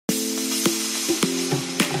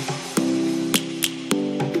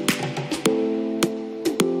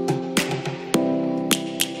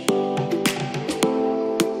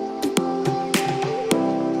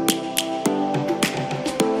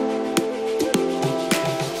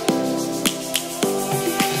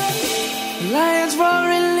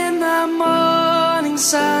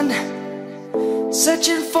sun,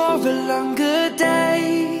 searching for a longer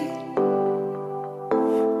day.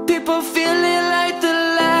 People feeling like the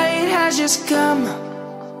light has just come.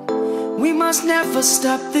 We must never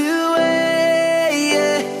stop the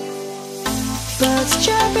way. Birds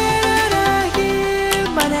chirping and I hear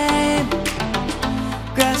my name,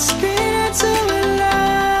 grasping into a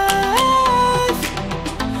life.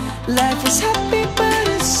 Life is happy but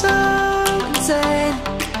it's so insane.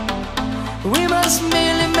 We must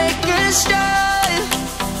merely make a start.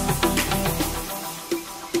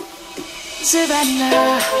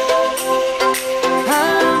 Savannah,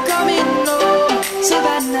 I'm coming home.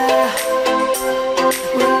 Savannah,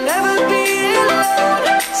 we'll never be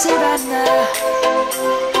alone. Savannah,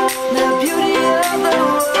 the beauty of the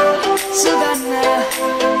world. Savannah,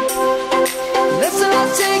 let's all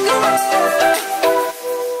take a walk.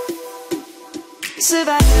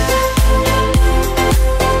 Savannah.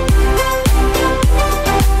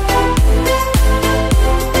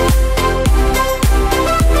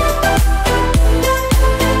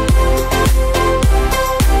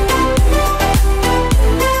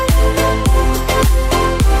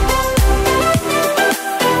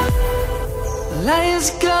 Lion's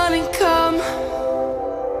gonna come.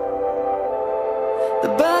 The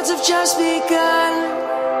birds have just begun.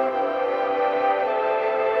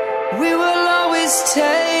 We will always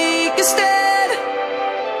take a stand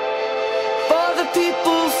for the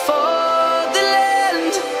people, for the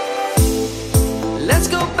land. Let's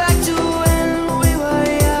go back to when we were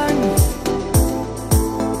young.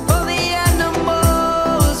 For the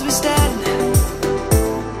animals we stand.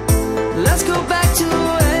 Let's go back to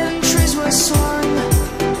when trees were swung.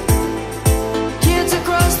 Kids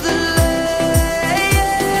across the land.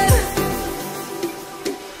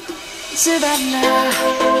 Savannah,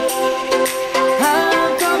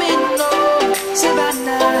 I'm coming home.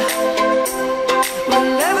 Savannah, we'll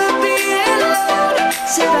never be alone.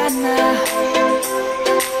 Savannah,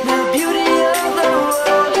 the beauty of the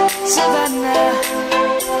world. Savannah,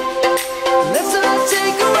 let's all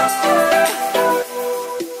take a walk.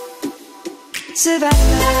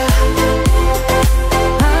 Savannah,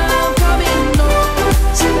 I'm coming home.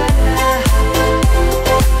 Savannah,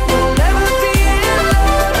 we'll never be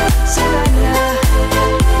alone. Savannah,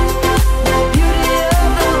 the beauty of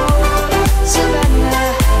the world. Savannah,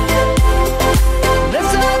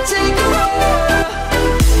 let's all take a walk.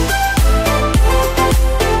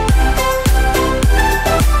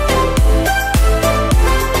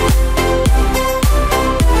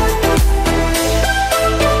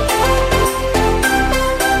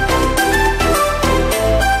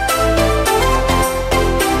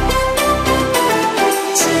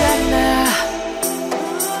 Savannah,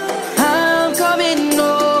 I'm coming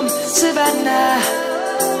home. Savannah,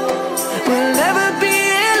 we'll never be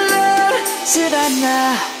alone.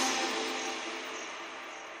 Savannah.